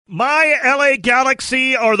My LA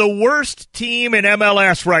Galaxy are the worst team in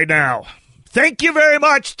MLS right now. Thank you very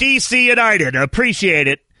much, DC United. Appreciate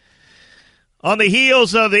it. On the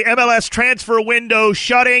heels of the MLS transfer window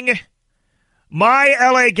shutting, my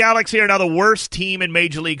LA Galaxy are now the worst team in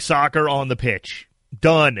Major League Soccer on the pitch.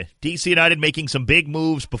 Done. DC United making some big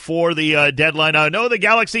moves before the deadline. I know the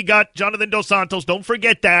Galaxy got Jonathan Dos Santos. Don't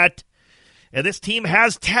forget that. And this team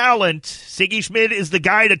has talent. Siggy Schmid is the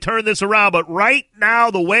guy to turn this around. But right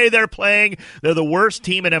now, the way they're playing, they're the worst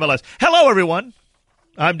team in MLS. Hello, everyone.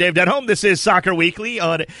 I'm Dave Denholm. This is Soccer Weekly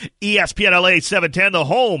on ESPN LA 710, the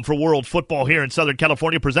home for world football here in Southern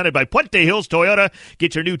California, presented by Puente Hills Toyota.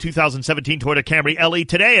 Get your new 2017 Toyota Camry LE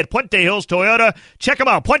today at Puente Hills Toyota. Check them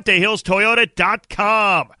out,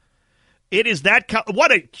 PuenteHillsToyota.com. It is that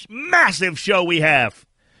what a massive show we have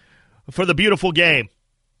for the beautiful game.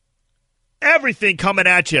 Everything coming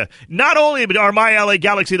at you. Not only are my LA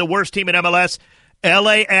Galaxy the worst team in MLS,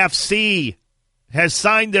 LAFC has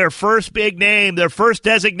signed their first big name, their first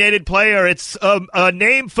designated player. It's a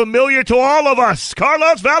name familiar to all of us,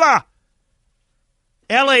 Carlos Vela.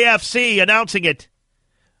 LAFC announcing it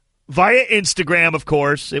via Instagram, of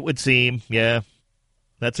course, it would seem. Yeah,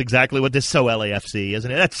 that's exactly what this is. So LAFC, isn't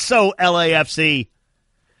it? That's so LAFC.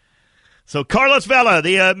 So Carlos Vela,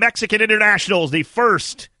 the Mexican international, is the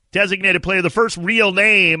first designated player, the first real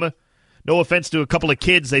name. No offense to a couple of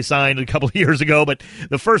kids they signed a couple of years ago, but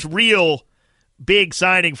the first real big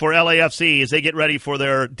signing for LAFC as they get ready for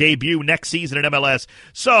their debut next season in MLS.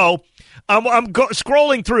 So I'm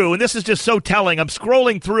scrolling through, and this is just so telling. I'm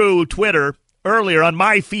scrolling through Twitter earlier on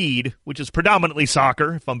my feed, which is predominantly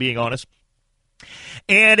soccer, if I'm being honest.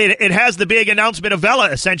 And it has the big announcement of Vela,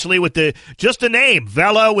 essentially, with just the name,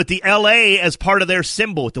 Vela, with the LA as part of their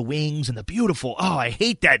symbol, with the wings and the beautiful. Oh, I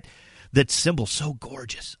hate that symbol. So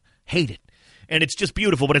gorgeous. Hate it. And it's just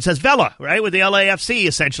beautiful, but it says Vela, right, with the LAFC,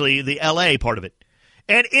 essentially, the LA part of it.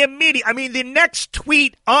 And the next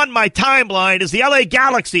tweet on my timeline is the LA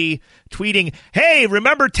Galaxy tweeting, hey,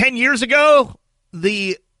 remember 10 years ago,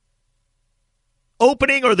 the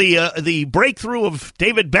opening or the breakthrough of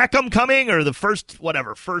David Beckham coming, or the first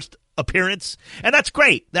appearance? And that's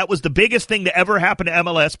great. That was the biggest thing to ever happen to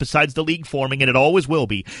MLS besides the league forming, and it always will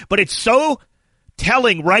be. But it's so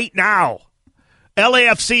telling right now.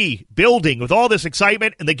 LAFC building with all this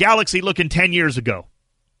excitement, and the Galaxy looking 10 years ago.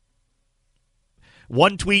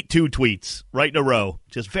 One tweet, two tweets, right in a row.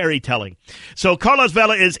 Just very telling. So Carlos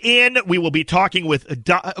Vela is in. We will be talking with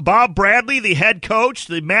Bob Bradley, the head coach,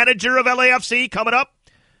 the manager of LAFC, coming up.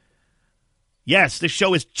 Yes, this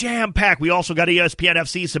show is jam-packed. We also got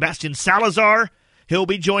ESPNFC Sebastian Salazar. He'll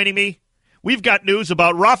be joining me. We've got news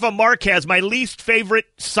about Rafa Marquez, my least favorite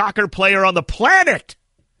soccer player on the planet.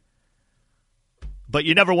 But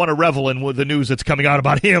you never want to revel in with the news that's coming out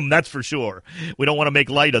about him, that's for sure. We don't want to make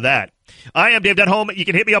light of that. I am Dave Denholm. You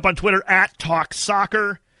can hit me up on Twitter at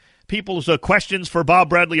TalkSoccer. People's questions for Bob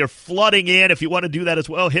Bradley are flooding in. If you want to do that as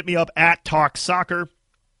well, hit me up at TalkSoccer.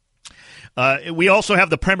 We also have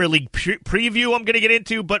the Premier League preview I'm going to get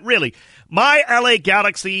into. But really, my LA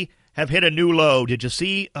Galaxy have hit a new low. Did you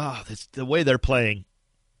see the way they're playing?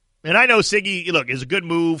 And I know Siggy, look, is a good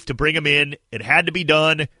move to bring him in. It had to be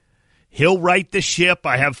done. He'll right the ship.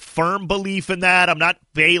 I have firm belief in that. I'm not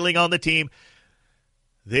bailing on the team.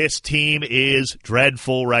 This team is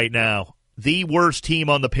dreadful right now. The worst team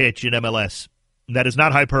on the pitch in MLS. And that is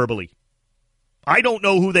not hyperbole. I don't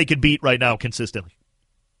know who they could beat right now consistently.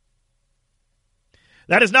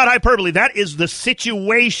 That is not hyperbole. That is the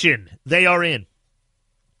situation they are in.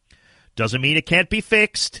 Doesn't mean it can't be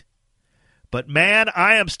fixed. But, man,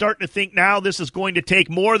 I am starting to think now this is going to take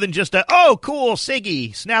more than just oh, cool,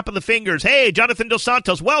 Siggy, snap of the fingers. Hey, Jonathan Dos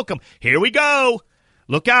Santos, welcome. Here we go.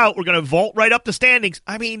 Look out. We're going to vault right up the standings.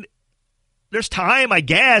 I mean, there's time, I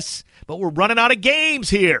guess, but we're running out of games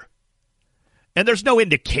here. And there's no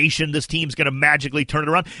indication this team's going to magically turn it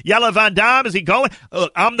around. Jelle Van Damme, is he going?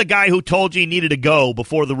 Look, I'm the guy who told you he needed to go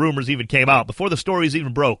before the rumors even came out, before the stories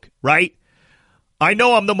even broke, right? I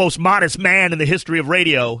know I'm the most modest man in the history of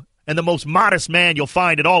radio, and the most modest man you'll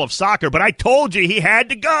find in all of soccer, but I told you he had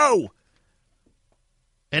to go.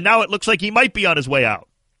 And now it looks like he might be on his way out.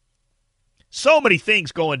 So many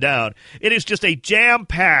things going down. It is just a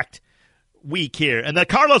jam-packed week here. And the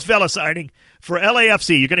Carlos Vela signing for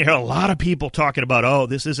LAFC, you're going to hear a lot of people talking about, oh,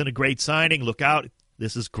 this isn't a great signing. Look out.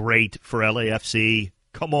 This is great for LAFC.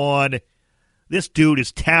 Come on. This dude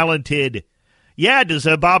is talented. Yeah, does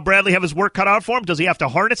Bob Bradley have his work cut out for him? Does he have to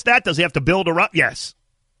harness that? Does he have to build around? Yes.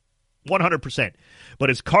 100%. But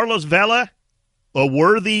is Carlos Vela a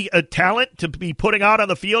worthy talent to be putting out on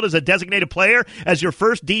the field as a designated player, as your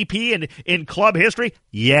first DP in club history?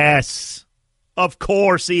 Yes. Of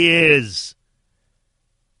course he is.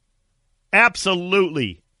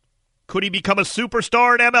 Absolutely. Could he become a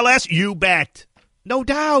superstar in MLS? You bet. No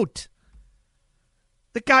doubt.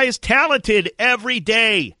 The guy is talented every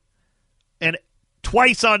day and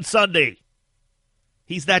twice on Sunday.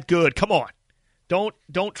 He's that good. Come on.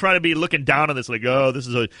 Don't try to be looking down on this like, oh, this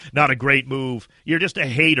is not a great move. You're just a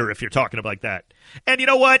hater if you're talking about like that. And you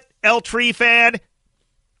know what, El Tree fan?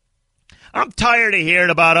 I'm tired of hearing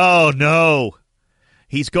about, oh, no,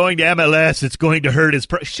 he's going to MLS. It's going to hurt his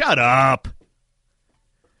Shut up.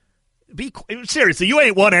 Seriously, you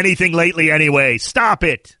ain't won anything lately anyway. Stop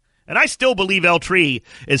it. And I still believe El Tree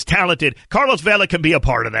is talented. Carlos Vela can be a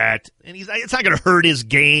part of that. And it's not going to hurt his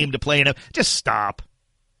game to play in him. Just stop.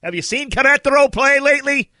 Have you seen Querétaro play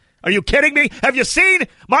lately? Are you kidding me? Have you seen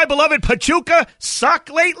my beloved Pachuca suck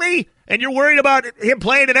lately? And you're worried about him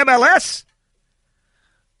playing in MLS?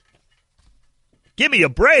 Give me a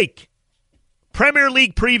break. Premier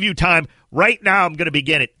League preview time. Right now, I'm going to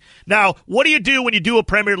begin it. Now, what do you do when you do a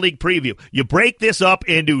Premier League preview? You break this up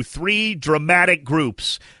into 3 dramatic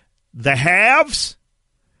groups. The haves,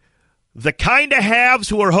 the kind of haves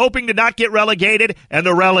who are hoping to not get relegated, and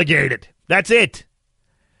the relegated. That's it.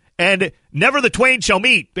 And never the twain shall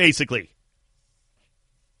meet, basically.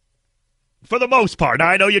 For the most part. Now,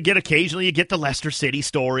 I know occasionally you get the Leicester City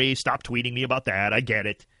story. Stop tweeting me about that. I get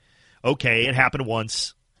it. Okay, it happened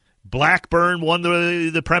once. Blackburn won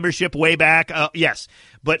the Premiership way back. Yes.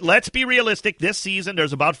 But let's be realistic. This season,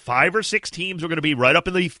 there's about 5 or 6 teams who are going to be right up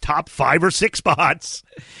in the top 5 or 6 spots.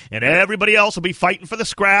 And everybody else will be fighting for the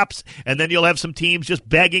scraps. And then you'll have some teams just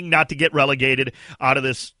begging not to get relegated out of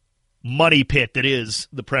this money pit that is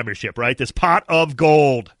the Premiership, right? This pot of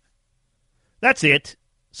gold. That's it.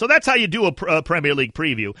 So that's how you do a Premier League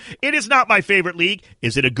preview. It is not my favorite league.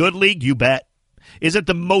 Is it a good league? You bet. Is it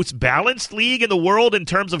the most balanced league in the world in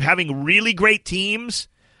terms of having really great teams?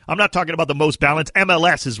 I'm not talking about the most balanced.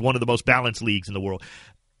 MLS is one of the most balanced leagues in the world.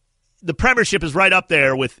 The Premiership is right up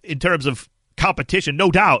there in terms of competition, no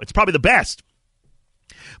doubt. It's probably the best.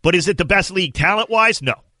 But is it the best league talent-wise?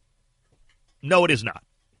 No. No, it is not.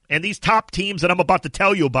 And these top teams that I'm about to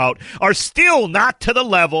tell you about are still not to the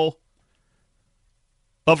level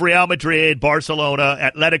of Real Madrid, Barcelona,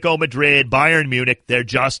 Atletico Madrid, Bayern Munich. They're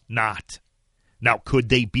just not. Now, could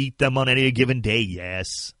they beat them on any given day?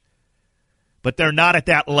 Yes. But they're not at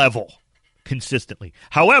that level consistently.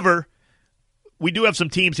 However, we do have some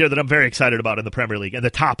teams here that I'm very excited about in the Premier League and the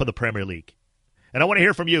top of the Premier League. And I want to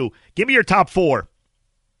hear from you. Give me your top 4.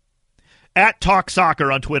 At Talk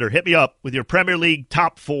Soccer on Twitter. Hit me up with your Premier League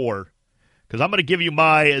top 4. Because I'm going to give you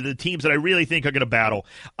the teams that I really think are going to battle.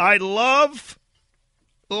 I love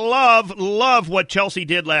what Chelsea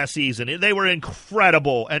did last season. They were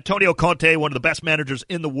incredible. Antonio Conte, one of the best managers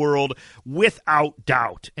in the world, without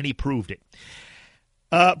doubt, and he proved it.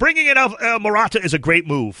 Bringing in Morata is a great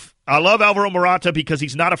move. I love Alvaro Morata because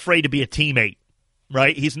he's not afraid to be a teammate,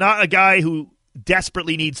 right? He's not a guy who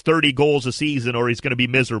desperately needs 30 goals a season or he's going to be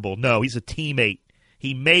miserable. No, he's a teammate.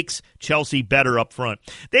 He makes Chelsea better up front.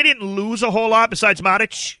 They didn't lose a whole lot besides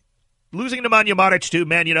Matic. Losing Nemanja Matic to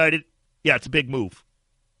Man United, yeah, it's a big move.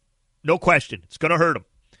 No question. It's going to hurt them.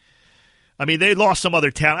 I mean, they lost some other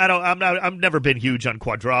talent. I've never been huge on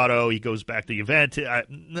Cuadrado. He goes back to Juventus.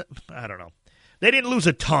 I don't know. They didn't lose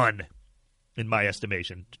a ton, in my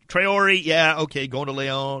estimation. Traore, yeah, okay, going to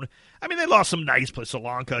Leon. I mean, they lost some nice players.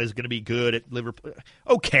 Solanka is going to be good at Liverpool.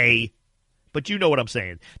 Okay, but you know what I'm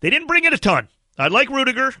saying. They didn't bring in a ton. I like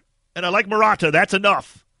Rudiger, and I like Morata. That's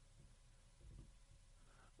enough.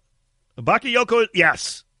 Bakayoko,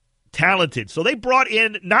 yes, talented. So they brought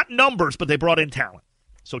in, not numbers, but they brought in talent.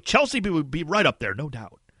 So Chelsea would be right up there, no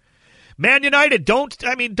doubt. Man United, don't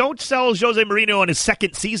sell Jose Mourinho on his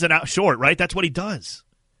second season out short, right? That's what he does.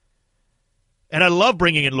 And I love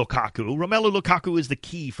bringing in Lukaku. Romelu Lukaku is the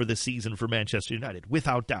key for this season for Manchester United,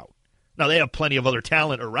 without doubt. Now, they have plenty of other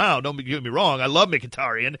talent around. Don't get me wrong. I love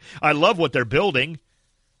Mkhitaryan. I love what they're building.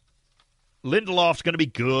 Lindelof's going to be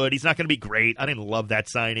good. He's not going to be great. I didn't love that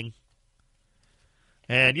signing.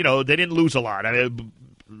 And, they didn't lose a lot. I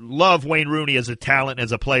love Wayne Rooney as a talent,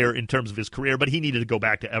 as a player in terms of his career, but he needed to go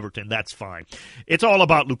back to Everton. That's fine. It's all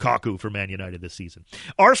about Lukaku for Man United this season.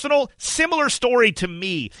 Arsenal, similar story to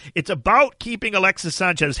me. It's about keeping Alexis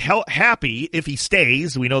Sanchez happy if he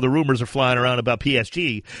stays. We know the rumors are flying around about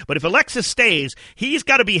PSG, but if Alexis stays, he's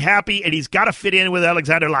got to be happy and he's got to fit in with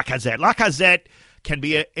Alexander Lacazette. Lacazette can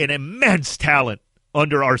be an immense talent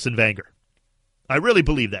under Arsene Wenger. I really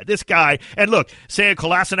believe that. This guy, and look, saying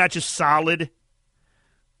Kolasinac is solid,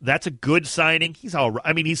 that's a good signing. He's all right.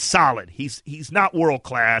 I mean, he's solid. He's not world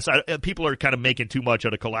class. People are kind of making too much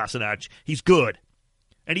out of Kolasinac. He's good.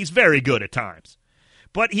 and he's very good at times.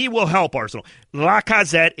 But he will help Arsenal.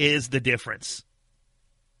 Lacazette is the difference.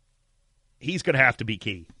 He's going to have to be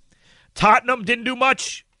key. Tottenham didn't do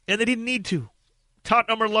much, and they didn't need to.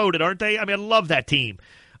 Tottenham are loaded, aren't they? I mean, I love that team.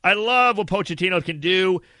 I love what Pochettino can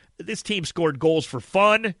do. This team scored goals for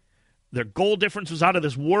fun. Their goal difference was out of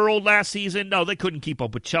this world last season. No, they couldn't keep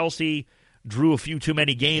up with Chelsea. Drew a few too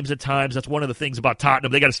many games at times. That's one of the things about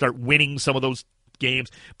Tottenham. They got to start winning some of those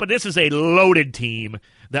games. But this is a loaded team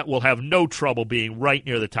that will have no trouble being right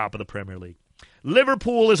near the top of the Premier League.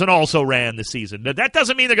 Liverpool is an also-ran this season. Now, that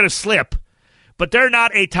doesn't mean they're going to slip, but they're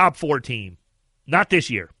not a top 4 team. Not this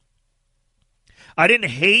year. I didn't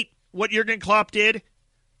hate what Jurgen Klopp did,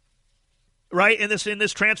 right, in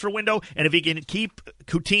this transfer window. And if he can keep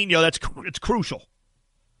Coutinho, it's crucial.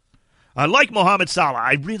 I like Mohamed Salah.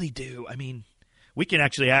 I really do. I mean, we can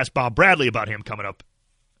actually ask Bob Bradley about him coming up.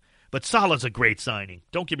 But Salah's a great signing.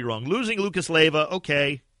 Don't get me wrong. Losing Lucas Leiva,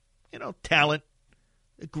 okay. Talent.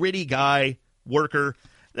 A gritty guy, worker.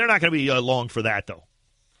 They're not going to be long for that, though.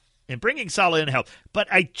 And bringing Salah in helped. But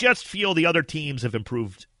I just feel the other teams have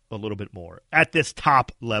improved a little bit more at this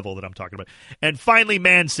top level that I'm talking about. And finally,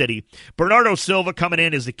 Man City. Bernardo Silva coming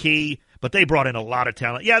in is the key, but they brought in a lot of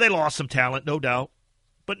talent. Yeah, they lost some talent, no doubt.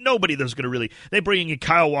 But nobody that's going to really... They bring in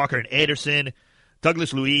Kyle Walker and Ederson,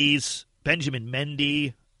 Douglas Luiz, Benjamin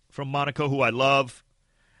Mendy from Monaco, who I love.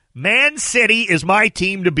 Man City is my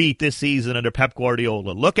team to beat this season under Pep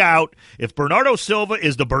Guardiola. Look out. If Bernardo Silva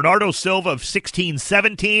is the Bernardo Silva of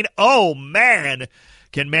 16-17, oh, man,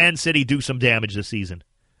 can Man City do some damage this season.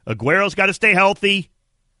 Aguero's got to stay healthy.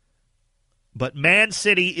 But Man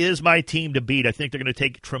City is my team to beat. I think they're going to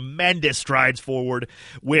take tremendous strides forward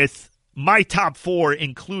with my top 4,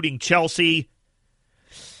 including Chelsea,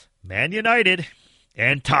 Man United,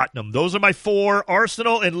 and Tottenham. Those are my 4.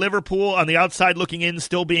 Arsenal and Liverpool on the outside looking in,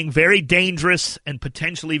 still being very dangerous and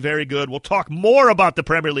potentially very good. We'll talk more about the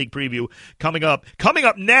Premier League preview coming up. Coming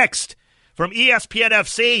up next from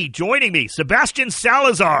ESPNFC, joining me, Sebastian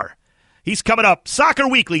Salazar. He's coming up. Soccer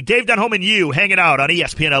Weekly, Dave Denholm and you hanging out on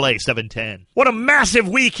ESPN LA 710. What a massive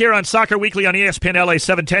week here on Soccer Weekly on ESPN LA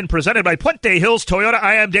 710, presented by Puente Hills Toyota.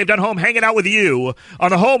 I am Dave Denholm, hanging out with you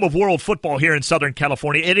on the home of world football here in Southern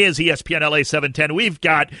California. It is ESPN LA 710. We've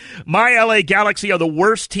got my LA Galaxy are the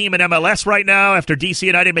worst team in MLS right now after DC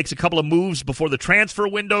United makes a couple of moves before the transfer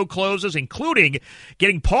window closes, including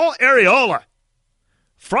getting Paul Arriola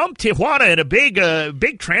from Tijuana in a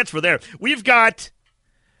big transfer there. We've got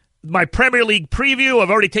my Premier League preview.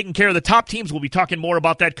 I've already taken care of the top teams. We'll be talking more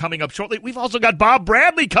about that coming up shortly. We've also got Bob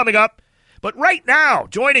Bradley coming up. But right now,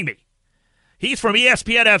 joining me, he's from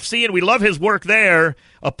ESPNFC, and we love his work there.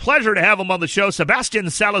 A pleasure to have him on the show,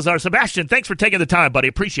 Sebastian Salazar. Sebastian, thanks for taking the time, buddy.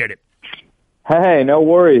 Appreciate it. Hey, no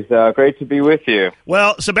worries. Great to be with you.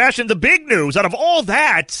 Well, Sebastian, the big news, out of all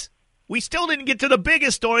that, we still didn't get to the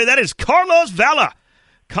biggest story. That is Carlos Vela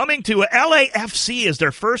coming to LAFC as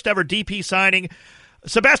their first ever DP signing.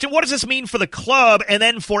 Sebastian, what does this mean for the club and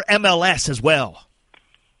then for MLS as well?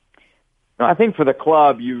 No, I think for the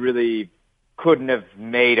club, you really couldn't have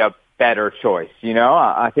made a better choice.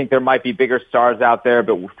 I think there might be bigger stars out there,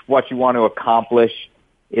 but what you want to accomplish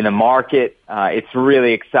in the market, it's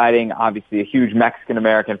really exciting. Obviously, a huge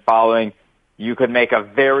Mexican-American following. You could make a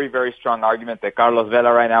very, very strong argument that Carlos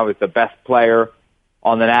Vela right now is the best player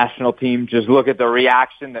on the national team. Just look at the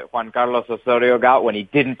reaction that Juan Carlos Osorio got when he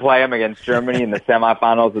didn't play him against Germany in the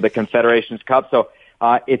semifinals of the Confederations Cup. So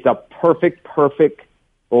it's a perfect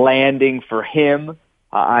landing for him.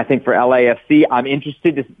 I think for LAFC, I'm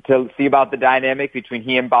interested to see about the dynamic between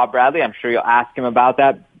he and Bob Bradley. I'm sure you'll ask him about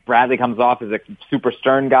that. Bradley comes off as a super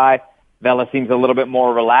stern guy. Vela seems a little bit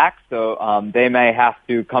more relaxed, so they may have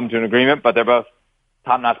to come to an agreement, but they're both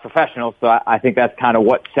top-notch professionals, so I think that's kind of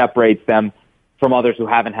what separates them from others who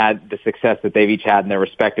haven't had the success that they've each had in their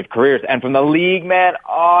respective careers. And from the league, man,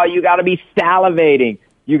 you got to be salivating.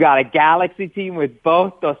 You got a Galaxy team with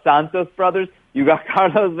both Dos Santos brothers. You got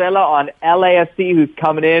Carlos Vela on LAFC, who's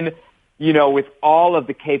coming in, with all of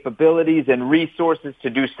the capabilities and resources to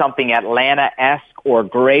do something Atlanta-esque or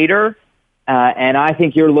greater. And I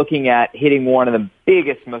think you're looking at hitting one of the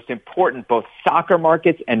biggest, most important, both soccer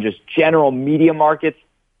markets and just general media markets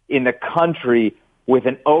in the country, with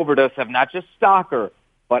an overdose of not just soccer,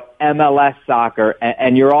 but MLS soccer.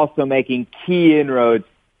 And you're also making key inroads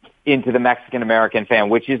into the Mexican-American fan,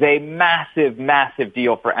 which is a massive, massive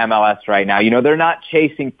deal for MLS right now. They're not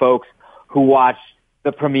chasing folks who watch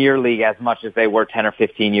the Premier League as much as they were 10 or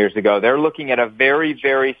 15 years ago. They're looking at a very,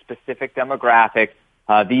 very specific demographic.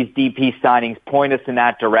 These DP signings point us in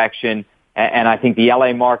that direction. And I think the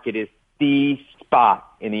LA market is the spot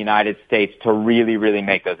in the United States to really, really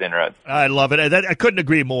make those inroads. I love it. I couldn't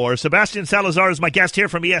agree more. Sebastian Salazar is my guest here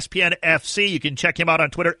from ESPNFC. You can check him out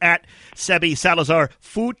on Twitter at Sebi Salazar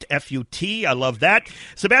Foot, F-U-T. I love that.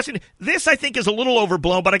 Sebastian, this I think is a little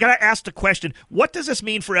overblown, but I got to ask the question, what does this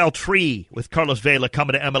mean for El Tri with Carlos Vela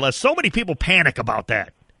coming to MLS? So many people panic about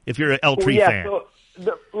that if you're an El Tri fan. So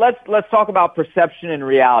let's talk about perception and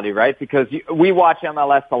reality, right? Because we watch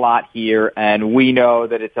MLS a lot here, and we know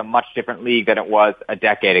that it's a much different league than it was a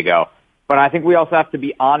decade ago. But I think we also have to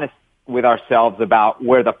be honest with ourselves about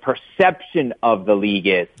where the perception of the league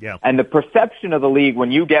is. Yeah. And the perception of the league,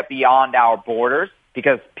 when you get beyond our borders,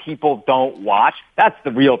 because people don't watch, that's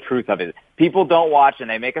the real truth of it. People don't watch and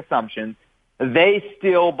they make assumptions. They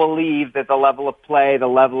still believe that the level of play, the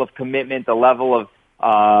level of commitment, the level of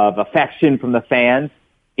affection from the fans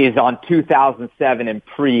is on 2007 and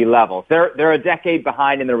pre-levels. They're a decade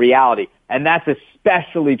behind in the reality. And that's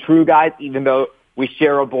especially true, guys, even though we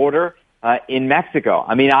share a border in Mexico.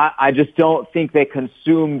 I mean, I just don't think they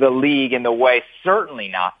consume the league in the way, certainly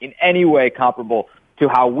not in any way comparable to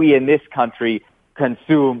how we in this country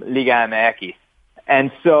consume Liga MX.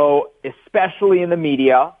 And so, especially in the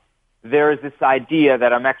media, there is this idea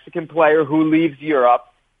that a Mexican player who leaves Europe,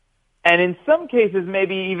 and in some cases,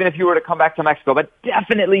 maybe even if you were to come back to Mexico, but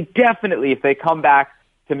definitely if they come back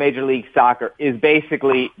to Major League Soccer, is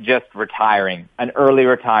basically just retiring, an early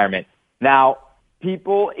retirement. Now,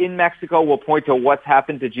 people in Mexico will point to what's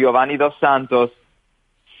happened to Giovanni Dos Santos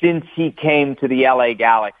since he came to the LA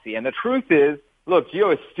Galaxy. And the truth is, look,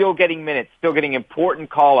 Gio is still getting minutes, still getting important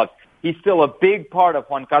call-ups. He's still a big part of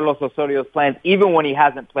Juan Carlos Osorio's plans, even when he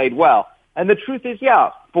hasn't played well. And the truth is,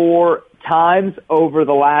 yeah, for times over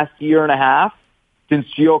the last year and a half, since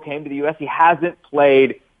Gio came to the U.S., he hasn't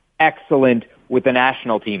played excellent with the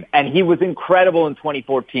national team. And he was incredible in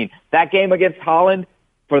 2014. That game against Holland,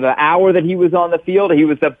 for the hour that he was on the field, he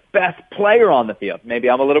was the best player on the field. Maybe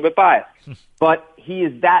I'm a little bit biased. But he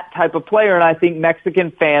is that type of player, and I think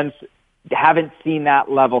Mexican fans haven't seen that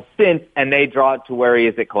level since, and they draw it to where he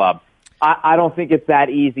is at club. I don't think it's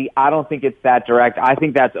that easy. I don't think it's that direct. I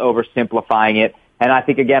think that's oversimplifying it. And I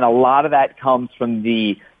think, again, a lot of that comes from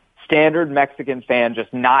the standard Mexican fan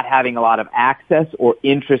just not having a lot of access or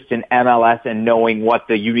interest in MLS and knowing what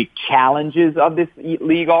the unique challenges of this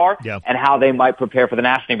league are and how they might prepare for the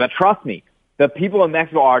national team. But trust me, the people in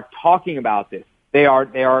Mexico are talking about this. They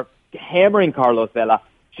are hammering Carlos Vela,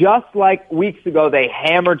 just like weeks ago they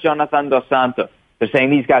hammered Jonathan Dos Santos. They're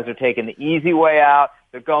saying these guys are taking the easy way out.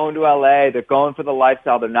 They're going to LA. They're going for the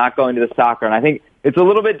lifestyle. They're not going to the soccer. And I think it's a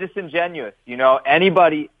little bit disingenuous. You know,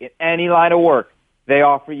 anybody in any line of work, they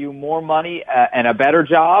offer you more money and a better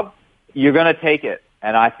job, you're going to take it.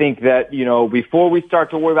 And I think that, you know, before we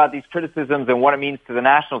start to worry about these criticisms and what it means to the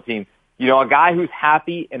national team, you know, a guy who's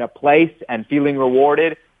happy in a place and feeling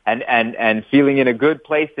rewarded and feeling in a good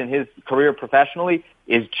place in his career professionally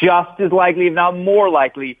is just as likely, if not more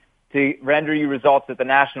likely, to render you results at the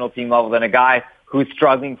national team level than a guy who's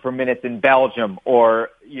struggling for minutes in Belgium or,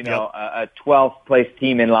 you know, a 12th place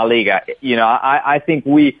team in La Liga. You know, I think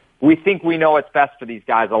we think we know what's best for these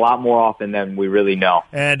guys a lot more often than we really know.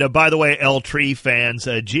 And by the way, El Tri fans,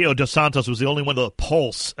 Gio Dos Santos was the only one to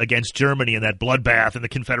pulse against Germany in that bloodbath in the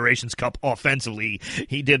Confederations Cup offensively.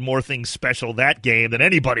 He did more things special that game than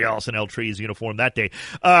anybody else in El Tri's uniform that day.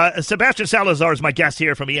 Sebastian Salazar is my guest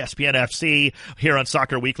here from ESPNFC here on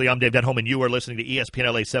Soccer Weekly. I'm Dave Denholm, and you are listening to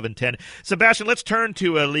ESPN LA 710. Sebastian, let's turn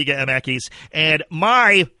to Liga MX and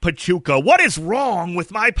my Pachuca. What is wrong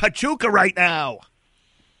with my Pachuca right now?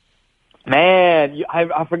 Man,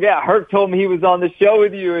 I forget. Herc told me he was on the show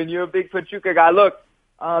with you, and you're a big Pachuca guy. Look,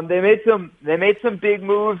 they made some big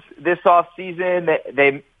moves this off season.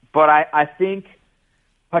 But I think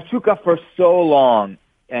Pachuca for so long,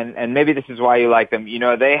 and maybe this is why you like them. You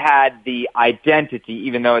know, they had the identity,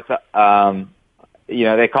 even though it's you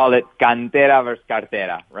know, they call it cantera versus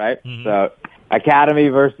cartera, right? Mm-hmm. So academy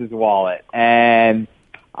versus wallet, and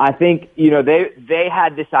I think you know they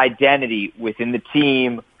had this identity within the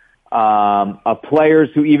team. Of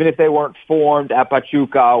players who, even if they weren't formed at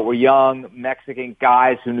Pachuca, were young Mexican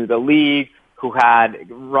guys who knew the league, who had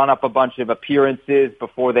run up a bunch of appearances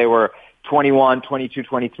before they were 21, 22,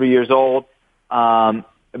 23 years old.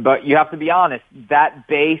 But you have to be honest, that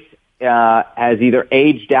base has either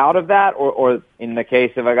aged out of that or in the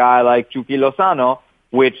case of a guy like Chucky Lozano,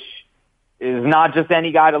 which is not just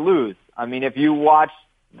any guy to lose. I mean, if you watched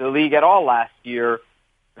the league at all last year,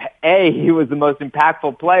 A, he was the most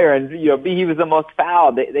impactful player, and you know, B, he was the most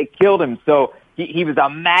fouled. They killed him, so he was a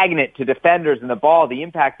magnet to defenders and the ball. The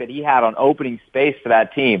impact that he had on opening space for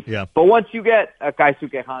that team. Yeah. But once you get a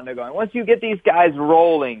Keisuke Honda going, once you get these guys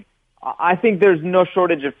rolling, I think there's no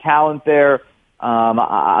shortage of talent there.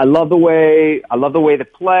 I love the way they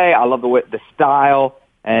play. I love the style.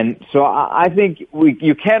 And so I think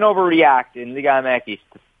you can't overreact in Liga MX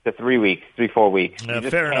to 4 weeks.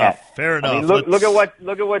 Fair enough. Fair enough. I mean, look at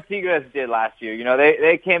what Tigres did last year. You know,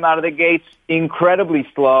 they came out of the gates incredibly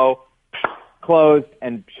slow, closed,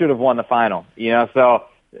 and should have won the final. You know, so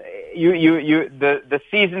the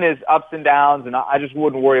season is ups and downs, and I just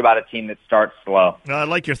wouldn't worry about a team that starts slow. I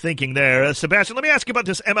like your thinking there. Sebastian, let me ask you about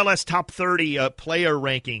this MLS Top 30 player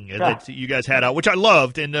ranking that you guys had out, which I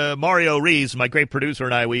loved. And Mario Rees, my great producer,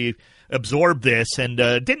 and I, we absorbed this and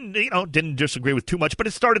didn't disagree with too much, but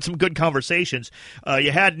it started some good conversations.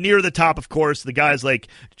 You had near the top, of course, the guys like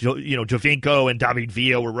Jovinko and David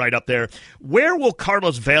Villa were right up there. Where will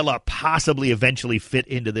Carlos Vela possibly eventually fit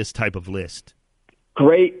into this type of list?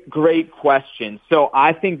 Great question. So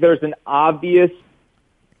I think there's an obvious.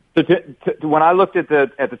 So when I looked at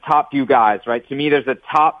the top few guys, right? To me, there's a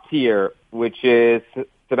top tier, which is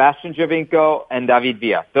Sebastian Jovinko and David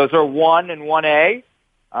Villa. Those are 1 and 1A.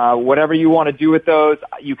 Whatever you want to do with those,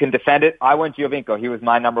 you can defend it. I went Jovinko. He was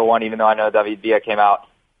my number 1, even though I know David Villa came out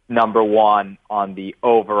number 1 on the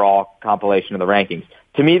overall compilation of the rankings.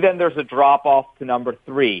 To me, then there's a drop off to number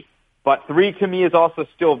 3. But 3 to me is also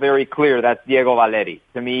still very clear. That's Diego Valeri.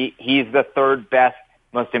 To me, he's the third best,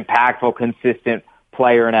 most impactful, consistent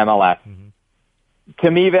player in MLS. Mm-hmm. To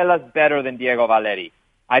me, Vela's better than Diego Valeri.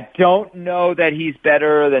 I don't know that he's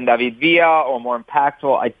better than David Villa or more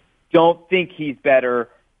impactful. I don't think he's better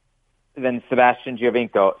than Sebastian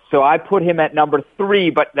Giovinco. So I put him at number 3,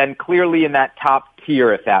 but then clearly in that top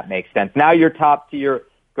tier, if that makes sense. Now your top tier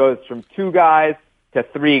goes from 2 guys to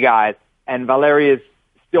 3 guys, and Valeri is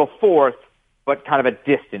still 4th, but kind of a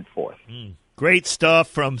distant 4th. Great stuff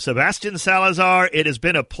from Sebastian Salazar. It has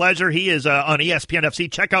been a pleasure. He is on ESPNFC.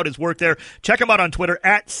 Check out his work there. Check him out on Twitter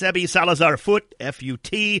at Sebi Salazar Foot,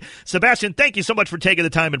 F-U-T. Sebastian, thank you so much for taking the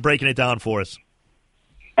time and breaking it down for us.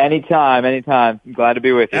 Anytime. I'm glad to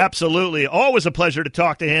be with you. Absolutely. Always a pleasure to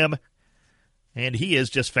talk to him. And he is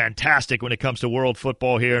just fantastic when it comes to world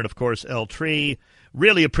football here. And, of course, El Tri.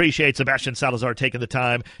 Really appreciate Sebastian Salazar taking the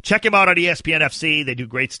time. Check him out on ESPNFC. They do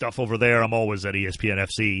great stuff over there. I'm always at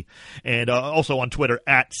ESPNFC. And also on Twitter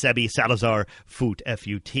at Sebi Salazar Foot,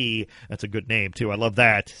 F-U-T. That's a good name, too. I love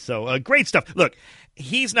that. So great stuff. Look,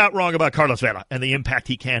 he's not wrong about Carlos Vela and the impact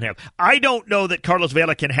he can have. I don't know that Carlos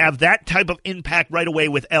Vela can have that type of impact right away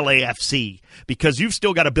with LAFC because you've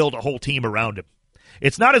still got to build a whole team around him.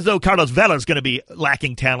 It's not as though Carlos Vela is going to be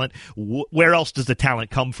lacking talent. Where else does the talent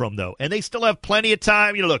come from, though? And they still have plenty of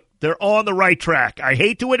time. Look, they're on the right track. I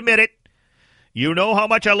hate to admit it. You know how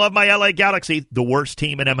much I love my LA Galaxy, the worst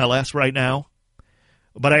team in MLS right now.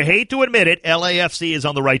 But I hate to admit it, LAFC is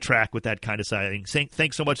on the right track with that kind of signing.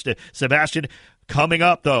 Thanks so much to Sebastian. Coming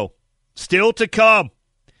up, though, still to come,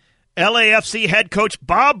 LAFC head coach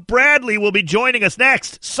Bob Bradley will be joining us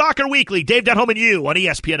next. Soccer Weekly, Dave Denholm and you on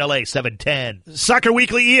ESPN LA 710. Soccer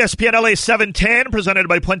Weekly, ESPN LA 710, presented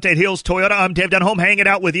by Puente Hills Toyota. I'm Dave Denholm, hanging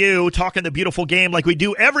out with you, talking the beautiful game like we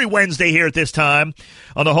do every Wednesday here at this time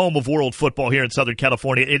on the home of world football here in Southern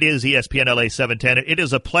California. It is ESPN LA 710. It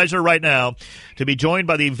is a pleasure right now to be joined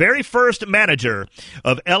by the very first manager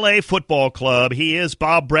of LA Football Club. He is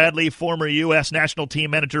Bob Bradley, former U.S. national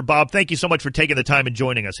team manager. Bob, thank you so much for taking the time and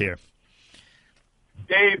joining us here.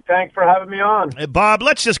 Dave, thanks for having me on. Bob,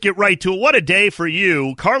 let's just get right to it. What a day for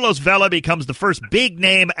you. Carlos Vela becomes the first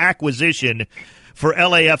big-name acquisition for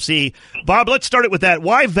LAFC. Bob, let's start it with that.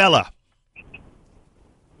 Why Vela?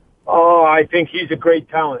 Oh, I think he's a great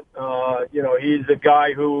talent. He's a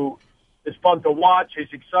guy who is fun to watch.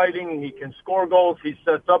 He's exciting. He can score goals. He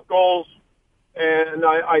sets up goals. And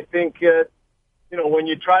I think, when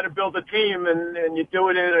you try to build a team and you do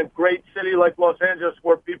it in a great city like Los Angeles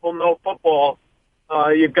where people know football,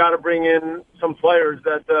 you've got to bring in some players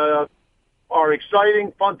that are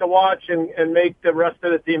exciting, fun to watch, and make the rest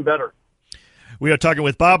of the team better. We are talking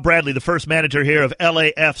with Bob Bradley, the first manager here of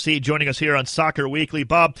LAFC, joining us here on Soccer Weekly.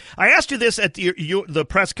 Bob, I asked you this at the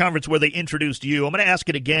press conference where they introduced you. I'm going to ask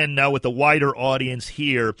it again now with the wider audience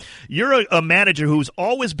here. You're a manager who's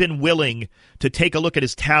always been willing to take a look at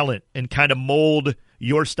his talent and kind of mold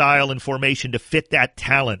your style and formation to fit that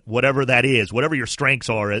talent, whatever that is, whatever your strengths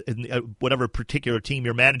are, in whatever particular team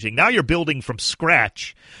you're managing. Now you're building from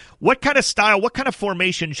scratch. What kind of style, what kind of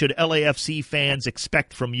formation should LAFC fans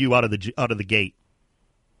expect from you out of the gate?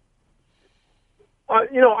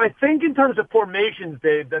 I think in terms of formations,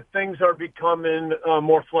 Dave, that things are becoming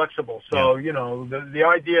more flexible. So, the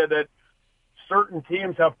idea that certain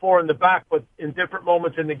teams have 4 in the back, but in different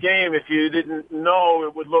moments in the game, if you didn't know,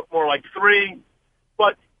 it would look more like 3.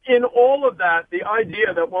 But in all of that, the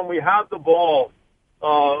idea that when we have the ball,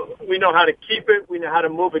 we know how to keep it, we know how to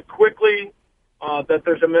move it quickly, that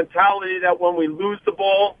there's a mentality that when we lose the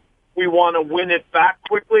ball, we want to win it back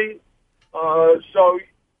quickly. So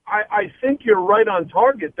I think you're right on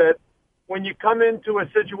target that when you come into a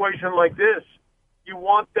situation like this, you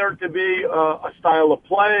want there to be a style of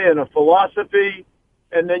play and a philosophy,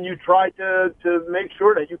 and then you try to make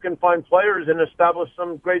sure that you can find players and establish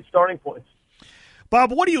some great starting points.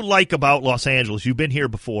 Bob, what do you like about Los Angeles? You've been here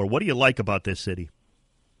before. What do you like about this city?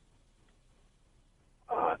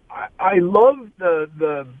 I love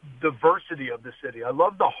the diversity of the city. I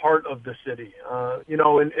love the heart of the city.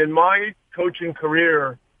 In my coaching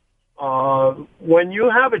career, when you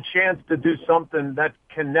have a chance to do something that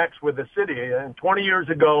connects with the city, and 20 years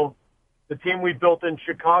ago, the team we built in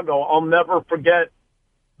Chicago, I'll never forget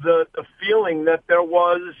the feeling that there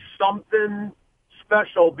was something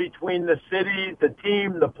special between the city, the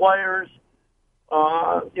team, the players.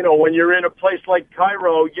 When you're in a place like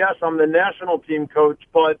Cairo, yes, I'm the national team coach,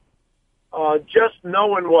 but just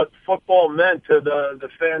knowing what football meant to the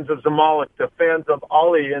fans of Zamalek, the fans of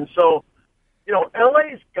Ali. And so,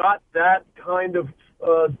 LA's got that kind of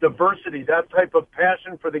diversity, that type of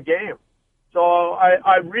passion for the game. So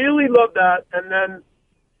I really love that. And then,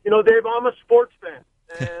 Dave, I'm a sports fan.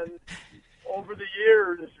 And over the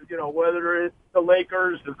years, whether it's the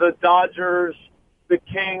Lakers, the Dodgers, the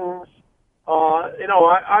Kings,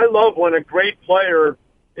 I love when a great player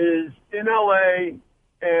is in LA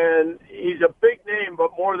and he's a big name,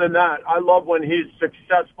 but more than that, I love when he's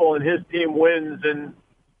successful and his team wins, and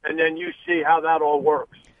then you see how that all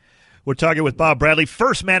works. We're talking with Bob Bradley,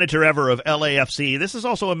 first manager ever of LAFC. This is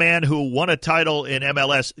also a man who won a title in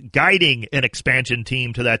MLS, guiding an expansion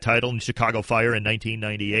team to that title in Chicago Fire in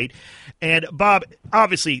 1998. And, Bob,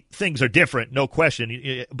 obviously things are different, no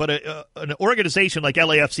question. But an organization like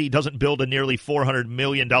LAFC doesn't build a nearly $400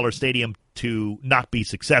 million stadium to not be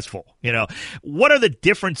successful. What are the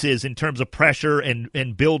differences in terms of pressure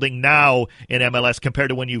and building now in MLS compared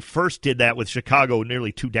to when you first did that with Chicago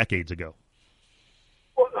nearly 2 decades ago?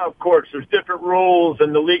 Of course, there's different rules,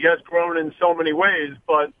 and the league has grown in so many ways.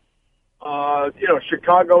 But,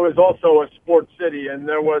 Chicago is also a sports city, and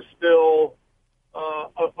there was still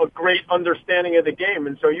a great understanding of the game.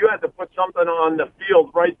 And so you had to put something on the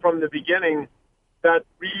field right from the beginning that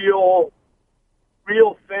real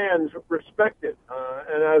fans respected.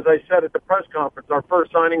 And as I said at the press conference, our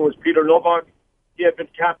first signing was Peter Novak. He had been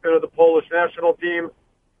captain of the Polish national team.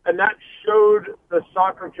 And that showed the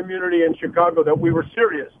soccer community in Chicago that we were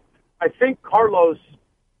serious. I think Carlos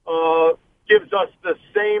gives us the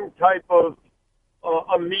same type of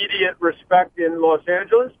immediate respect in Los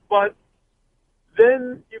Angeles, but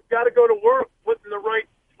then you've got to go to work putting the right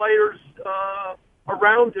players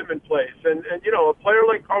around him in place. And a player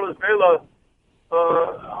like Carlos Vela,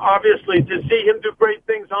 obviously, to see him do great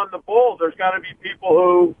things on the ball, there's got to be people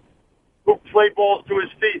who play balls to his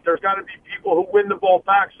feet. There's got to be people who win the ball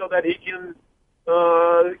back so that he can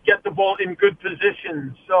get the ball in good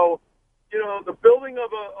position. So, the building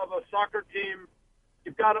of a soccer team,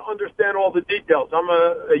 you've got to understand all the details. I'm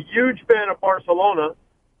a huge fan of Barcelona,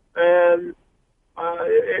 and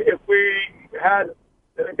if we had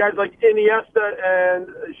guys like Iniesta and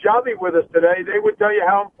Xavi with us today, they would tell you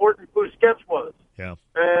how important Busquets was. Yeah.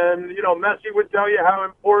 And, Messi would tell you how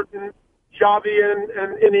important Xavi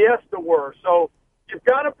and Iniesta were. So you've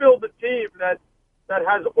got to build a team that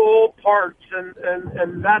has all parts,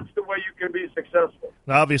 and that's the way you can be successful.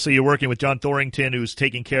 Obviously, you're working with John Thorrington, who's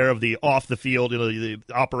taking care of the off-the-field, the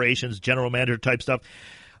operations, general manager type stuff.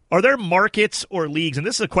 Are there markets or leagues, and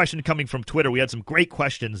this is a question coming from Twitter. We had some great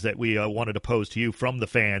questions that we wanted to pose to you from the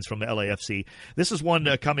fans, from the LAFC. This is one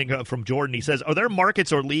coming from Jordan. He says, are there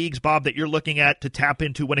markets or leagues, Bob, that you're looking at to tap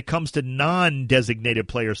into when it comes to non-designated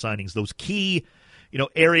player signings, those key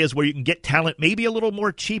areas where you can get talent maybe a little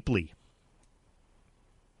more cheaply?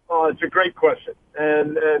 It's a great question.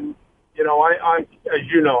 And I as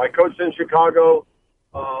you know, I coached in Chicago.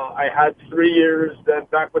 I had 3 years then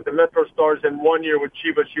back with the Metro Stars and 1 year with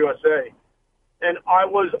Chivas USA. And I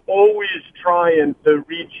was always trying to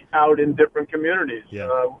reach out in different communities.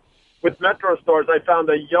 Yeah. With Metro Stars, I found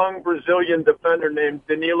a young Brazilian defender named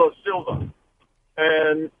Danilo Silva.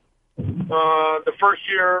 And the first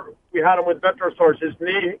year we had him with Metro Stars, his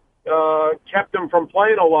knee kept him from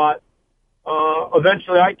playing a lot.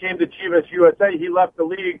 Eventually I came to Chivas USA. He left the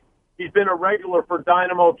league. He's been a regular for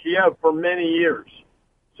Dynamo Kiev for many years.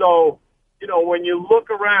 So, when you look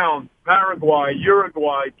around Paraguay,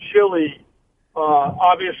 Uruguay, Chile,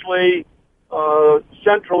 obviously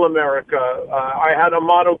Central America, I had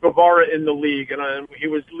Amado Guevara in the league, and he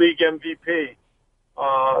was league MVP.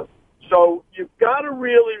 So you've got to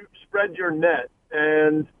really spread your net.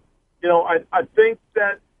 And, I think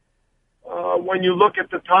that when you look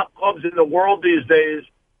at the top clubs in the world these days,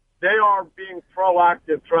 they are being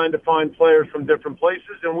proactive trying to find players from different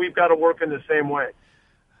places, and we've got to work in the same way.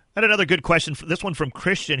 I had another good question. This one from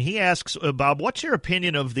Christian. He asks, Bob, what's your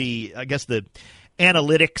opinion of the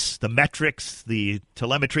analytics, the metrics, the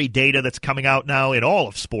telemetry data that's coming out now in all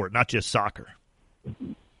of sport, not just soccer?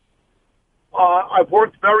 I've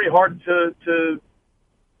worked very hard to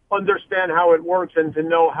understand how it works and to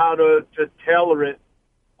know how to tailor it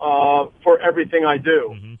for everything I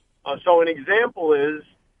do. Mm-hmm. So an example is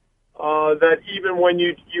that even when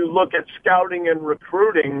you look at scouting and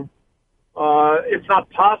recruiting, it's not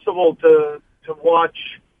possible to watch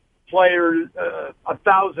players,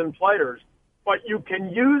 1,000 players, but you can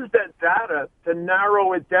use that data to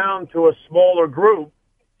narrow it down to a smaller group.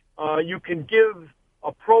 You can give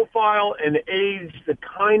a profile, an age, the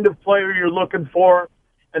kind of player you're looking for,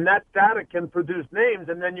 and that data can produce names,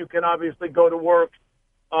 and then you can obviously go to work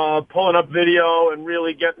pulling up video and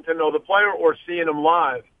really getting to know the player or seeing them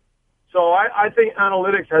live. So I think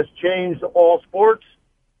analytics has changed all sports,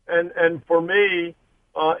 and for me,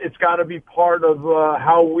 it's got to be part of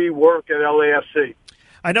how we work at LAFC.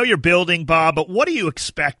 I know you're building, Bob, but what do you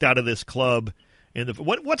expect out of this club?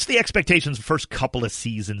 What's the expectations the first couple of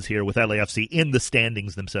seasons here with LAFC in the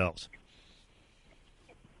standings themselves?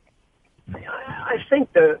 I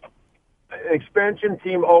think the expansion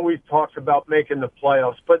team always talks about making the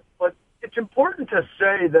playoffs, but it's important to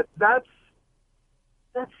say that that's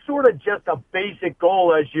sort of just a basic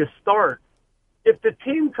goal as you start. If the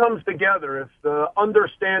team comes together, if the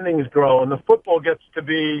understandings grow and the football gets to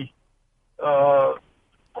be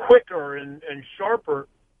quicker and sharper,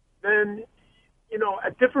 then,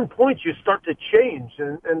 at different points you start to change.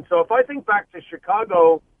 And so if I think back to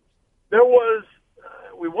Chicago,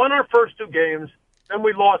 we won our first 2 games, then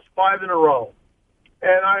we lost 5 in a row.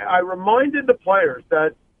 And I reminded the players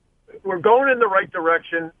that we're going in the right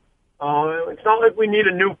direction. It's not like we need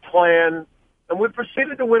a new plan. And we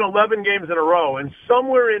proceeded to win 11 games in a row. And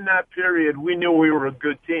somewhere in that period, we knew we were a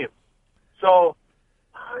good team. So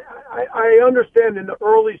I understand in the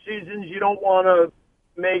early seasons you don't want to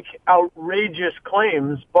make outrageous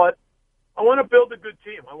claims, but I want to build a good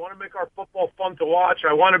team. I want to make our football fun to watch.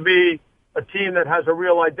 I want to be a team that has a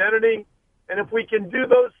real identity. And if we can do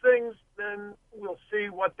those things, then we'll see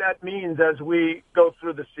what that means as we go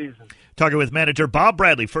through the season. Talking with manager Bob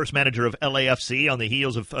Bradley, first manager of LAFC, on the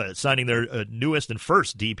heels of signing their newest and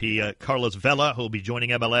first DP, Carlos Vela, who will be joining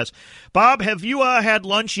MLS. Bob, have you had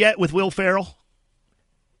lunch yet with Will Ferrell?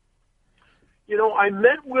 I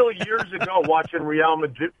met Will years ago watching Real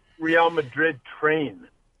Madrid train.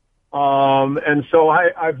 And so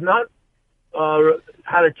I've not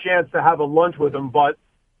had a chance to have a lunch with him, but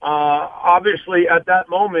obviously at that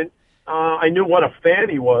moment, I knew what a fan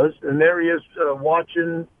he was, and there he is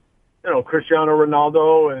watching, Cristiano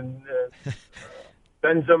Ronaldo and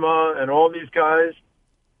Benzema and all these guys,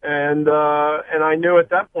 and I knew at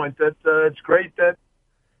that point that it's great that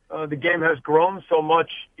the game has grown so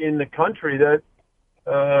much in the country that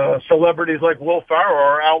celebrities like Will Ferrell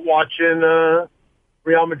are out watching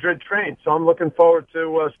Real Madrid train. So I'm looking forward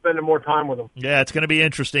to spending more time with him. Yeah, it's going to be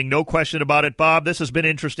interesting. No question about it, Bob. This has been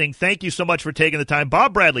interesting. Thank you so much for taking the time.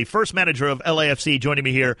 Bob Bradley, first manager of LAFC, joining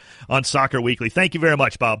me here on Soccer Weekly. Thank you very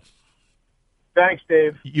much, Bob. Thanks,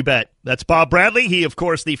 Dave. You bet. That's Bob Bradley. He, of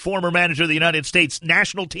course, the former manager of the United States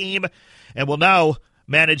national team and will now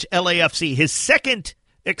manage LAFC, his second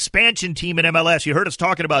expansion team in MLS. You heard us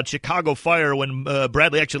talking about Chicago Fire when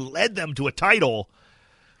Bradley actually led them to a title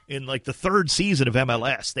in like the third season of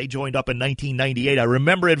MLS. They joined up in 1998. I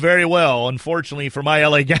remember it very well. Unfortunately for my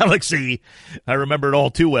LA Galaxy, I remember it all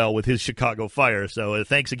too well with his Chicago Fire. So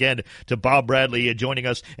thanks again to Bob Bradley joining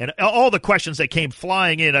us. And all the questions that came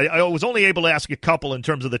flying in, I was only able to ask a couple in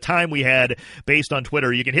terms of the time we had based on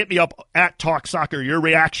Twitter. You can hit me up at Talk Soccer, your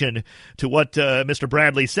reaction to what Mr.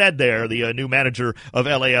 Bradley said there, the new manager of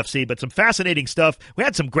LAFC. But some fascinating stuff. We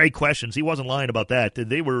had some great questions. He wasn't lying about that.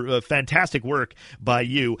 They were fantastic work by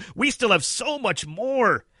you. We still have so much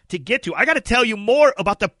more to get to. I got to tell you more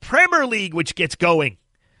about the Premier League, which gets going.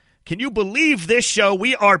 Can you believe this show?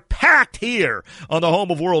 We are packed here on the home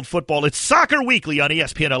of world football. It's Soccer Weekly on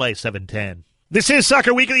ESPN LA 710. This is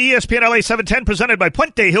Soccer Weekly, ESPN LA 710, presented by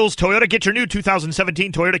Puente Hills Toyota. Get your new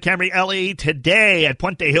 2017 Toyota Camry LE today at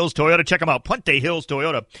Puente Hills Toyota. Check them out,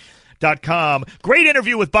 PuenteHillsToyota.com. Great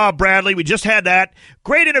interview with Bob Bradley. We just had that.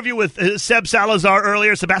 Great interview with Seb Salazar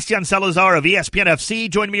earlier. Sebastian Salazar of ESPNFC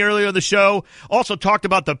joined me earlier in the show. Also talked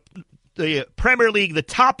about the the Premier League, the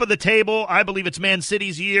top of the table. I believe it's Man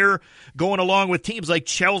City's year, going along with teams like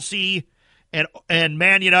Chelsea and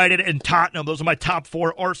Man United and Tottenham. Those are my top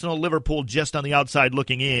four. Arsenal, Liverpool just on the outside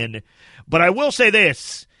looking in. But I will say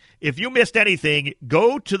this. If you missed anything,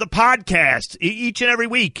 go to the podcast each and every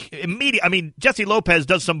week. I mean, Jesse Lopez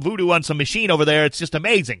does some voodoo on some machine over there. It's just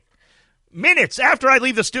amazing. Minutes after I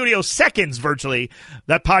leave the studio, seconds virtually,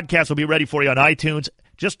 that podcast will be ready for you on iTunes.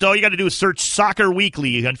 Just all you got to do is search Soccer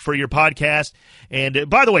Weekly for your podcast. And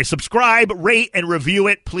by the way, subscribe, rate, and review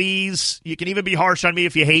it, please. You can even be harsh on me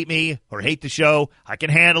if you hate me or hate the show. I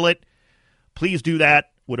can handle it. Please do that.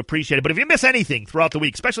 Would appreciate it. But if you miss anything throughout the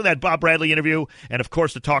week, especially that Bob Bradley interview, and of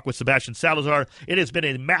course the talk with Sebastian Salazar, it has been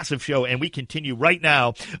a massive show, and we continue right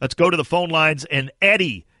now. Let's go to the phone lines. And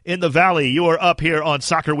Eddie in the Valley, you are up here on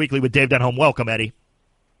Soccer Weekly with Dave Denholm. Welcome, Eddie.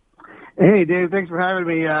 Hey, Dave, thanks for having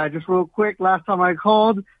me. Just real quick, last time I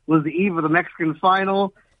called was the eve of the Mexican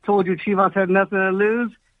final. Told you Chivas had nothing to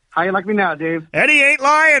lose. How you like me now, Dave? Eddie ain't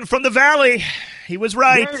lying from the Valley. He was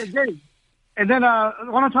right. Yeah. And then I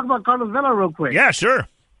want to talk about Carlos Vela real quick. Yeah, sure.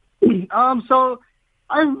 So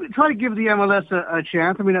I try to give the MLS a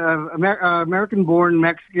chance. I mean, American-born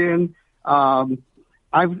Mexican.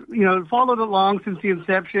 I've followed along since the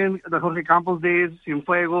inception, the Jose Campos days,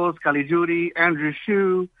 Cienfuegos, Caligiuri, Andrew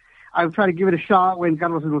Shue. I've tried to give it a shot when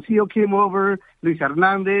Carlos Hermosillo came over, Luis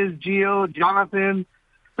Hernandez, Gio, Jonathan.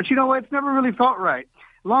 But you know what? It's never really felt right.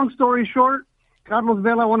 Long story short, Carlos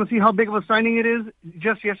Vela, I want to see how big of a signing it is.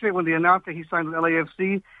 Just yesterday when they announced that he signed with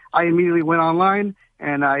LAFC, I immediately went online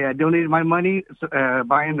and I donated my money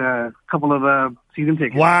buying a couple of season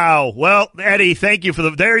tickets. Wow. Well, Eddie, thank you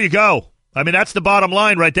there you go. I mean, that's the bottom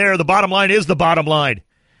line right there. The bottom line is the bottom line.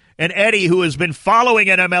 And Eddie, who has been following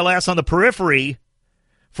MLS on the periphery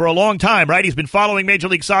for a long time, right? He's been following Major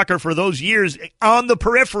League Soccer for those years on the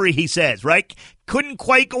periphery, he says, right? Couldn't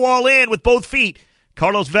quite go all in with both feet.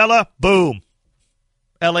 Carlos Vela, boom.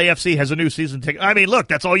 LAFC has a new season ticket. I mean, look,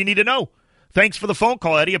 that's all you need to know. Thanks for the phone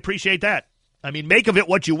call, Eddie. Appreciate that. I mean, make of it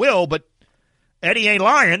what you will, but Eddie ain't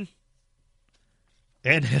lying.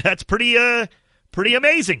 And that's pretty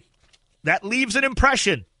amazing. That leaves an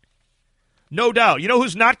impression. No doubt. You know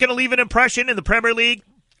who's not going to leave an impression in the Premier League?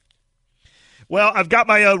 Well, I've got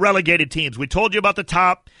my relegated teams. We told you about the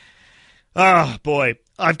top. Oh, boy.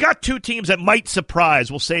 I've got two teams that might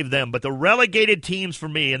surprise. We'll save them. But the relegated teams for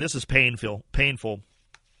me, and this is painful.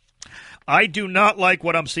 I do not like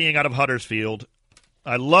what I'm seeing out of Huddersfield.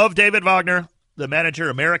 I love David Wagner, the manager,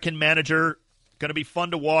 American manager. Going to be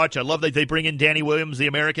fun to watch. I love that they bring in Danny Williams, the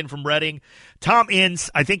American from Reading. Tom Ince,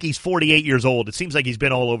 I think he's 48 years old. It seems like he's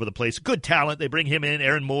been all over the place. Good talent. They bring him in.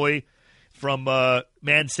 Aaron Moy from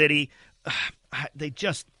Man City. They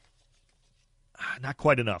just not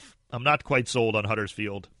quite enough. I'm not quite sold on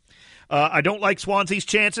Huddersfield. I don't like Swansea's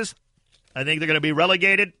chances. I think they're going to be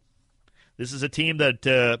relegated. This is a team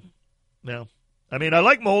that, I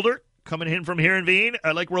like Mulder coming in from Heerenveen.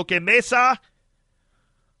 I like Roque Mesa.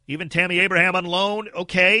 Even Tammy Abraham on loan.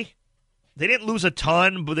 Okay. They didn't lose a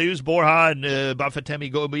ton, but they used Borja and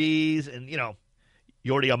Bafetemi Gomez and,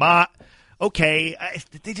 Jordi Amat. Okay.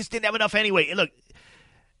 They just didn't have enough anyway. And look,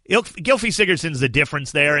 Gylfi Sigurdsson's the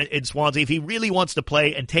difference there in Swansea. If he really wants to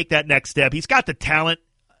play and take that next step, he's got the talent.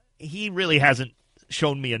 He really hasn't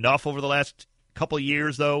shown me enough over the last couple of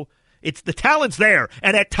years, though. It's the talent's there,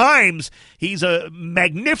 and at times he's a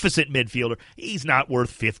magnificent midfielder. He's not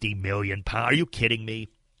worth £50 million. Are you kidding me?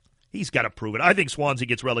 He's got to prove it. I think Swansea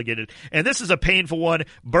gets relegated, and this is a painful one.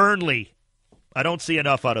 Burnley, I don't see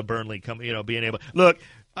enough out of Burnley being able. Look,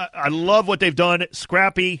 I love what they've done.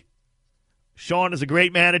 Scrappy. Sean is a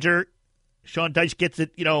great manager. Sean Dyche gets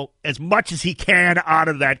it, as much as he can out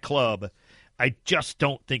of that club. I just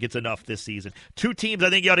don't think it's enough this season. Two teams I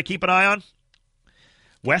think you ought to keep an eye on.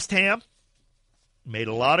 West Ham made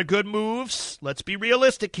a lot of good moves. Let's be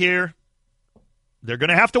realistic here. They're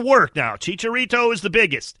going to have to work now. Chicharito is the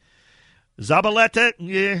biggest. Zabaleta,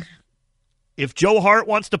 if Joe Hart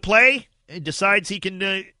wants to play and decides he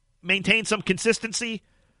can maintain some consistency,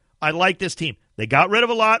 I like this team. They got rid of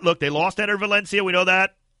a lot. Look, they lost Eder Valencia. We know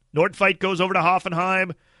that. Nordtveit goes over to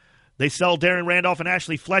Hoffenheim. They sell Darren Randolph and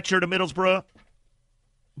Ashley Fletcher to Middlesbrough.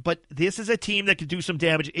 But this is a team that can do some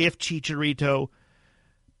damage if Chicharito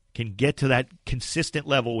can get to that consistent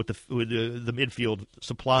level with the midfield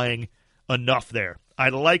supplying enough there. I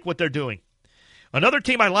like what they're doing. Another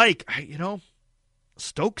team I like,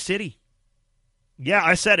 Stoke City. Yeah,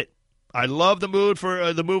 I said it. I love the move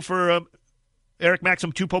for Eric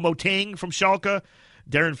Maxim Choupo-Moting from Schalke.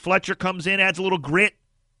 Darren Fletcher comes in, adds a little grit.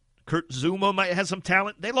 Kurt Zuma has some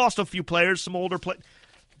talent. They lost a few players, some older players.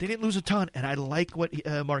 They didn't lose a ton, and I like what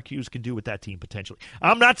Mark Hughes can do with that team potentially.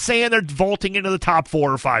 I'm not saying they're vaulting into the top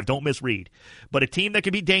 4 or 5. Don't misread. But a team that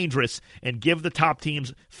could be dangerous and give the top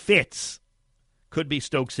teams fits could be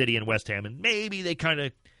Stoke City and West Ham, and maybe they kind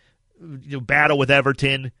of battle with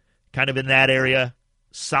Everton, kind of in that area.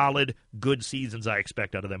 Solid, good seasons I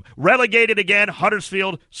expect out of them. Relegated again,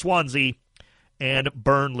 Huddersfield, Swansea, and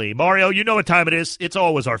Burnley. Mario, you know what time it is. It's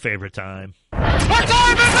always our favorite time. What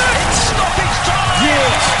time is it? Stoppage time!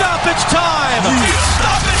 Yeah! Stoppage time! Yeah.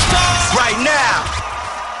 Stoppage time! Right now!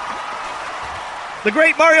 The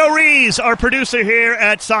great Mario Rees, our producer here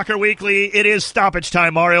at Soccer Weekly. It is stoppage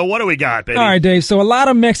time, Mario. What do we got, baby? All right, Dave. So a lot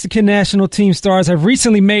of Mexican national team stars have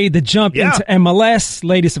recently made the jump into MLS.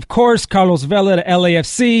 Latest, of course, Carlos Vela to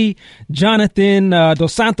LAFC, Jonathan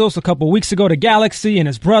Dos Santos a couple weeks ago to Galaxy, and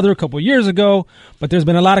his brother a couple years ago. But there's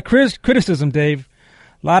been a lot of criticism, Dave.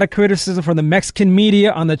 A lot of criticism from the Mexican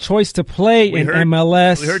media on the choice to play in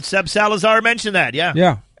MLS. We heard Seb Salazar mention that, yeah.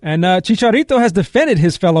 Yeah. And Chicharito has defended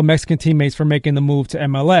his fellow Mexican teammates for making the move to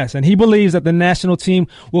MLS, and he believes that the national team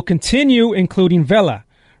will continue including Vela,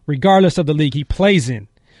 regardless of the league he plays in.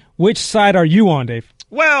 Which side are you on, Dave?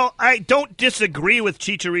 Well, I don't disagree with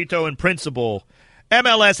Chicharito in principle.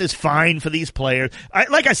 MLS is fine for these players.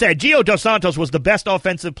 Like I said, Gio Dos Santos was the best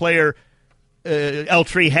offensive player El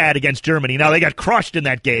Tri had against Germany. Now, they got crushed in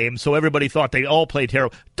that game, so everybody thought they all played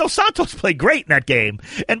terrible. Dos Santos played great in that game.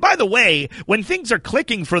 And by the way, when things are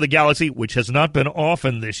clicking for the Galaxy, which has not been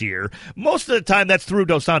often this year, most of the time that's through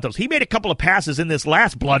Dos Santos. He made a couple of passes in this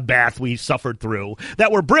last bloodbath we suffered through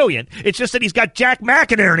that were brilliant. It's just that he's got Jack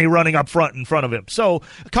McInerney running up front in front of him. So,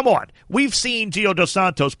 come on. We've seen Gio Dos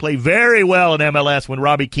Santos play very well in MLS when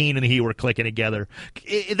Robbie Keane and he were clicking together.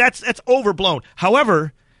 That's overblown.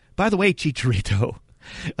 However, by the way, Chicharito,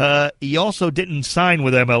 he also didn't sign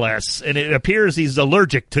with MLS, and it appears he's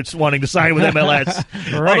allergic to wanting to sign with MLS.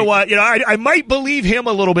 Right. Otherwise, I might believe him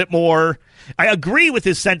a little bit more. I agree with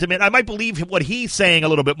his sentiment. I might believe what he's saying a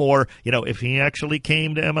little bit more. If he actually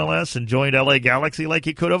came to MLS and joined LA Galaxy like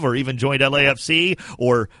he could have, or even joined LAFC,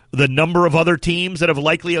 or the number of other teams that have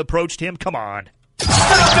likely approached him. Come on.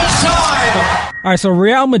 All right, so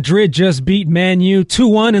Real Madrid just beat Man U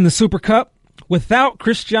 2-1 in the Super Cup without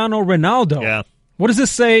Cristiano Ronaldo. Yeah. What does this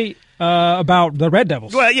say about the Red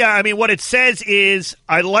Devils? Well, yeah, I mean, what it says is,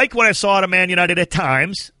 I like what I saw out of Man United at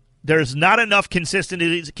times. There's not enough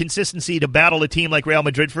consistency to battle a team like Real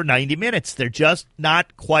Madrid for 90 minutes. They're just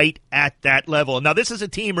not quite at that level. Now, this is a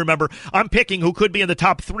team, remember, I'm picking who could be in the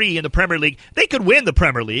top 3 in the Premier League. They could win the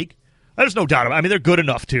Premier League. There's no doubt about it. I mean, they're good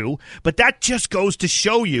enough to. But that just goes to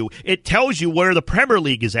show you, it tells you where the Premier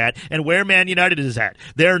League is at and where Man United is at.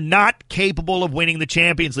 They're not capable of winning the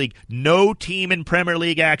Champions League. No team in Premier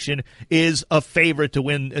League action is a favorite to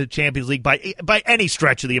win the Champions League by any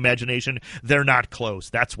stretch of the imagination. They're not close.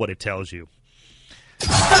 That's what it tells you.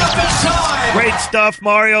 Great stuff,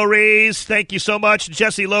 Mario Rees. Thank you so much,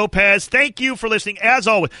 Jesse Lopez. Thank you for listening. As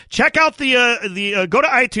always, check out go to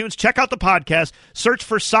iTunes, check out the podcast, search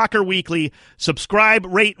for Soccer Weekly, subscribe,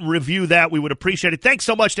 rate, and review that. We would appreciate it. Thanks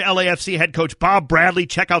so much to LAFC head coach Bob Bradley.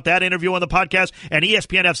 Check out that interview on the podcast, and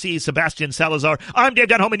ESPNFC Sebastian Salazar. I'm Dave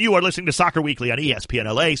Denholm, and you are listening to Soccer Weekly on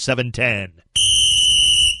ESPN LA 710.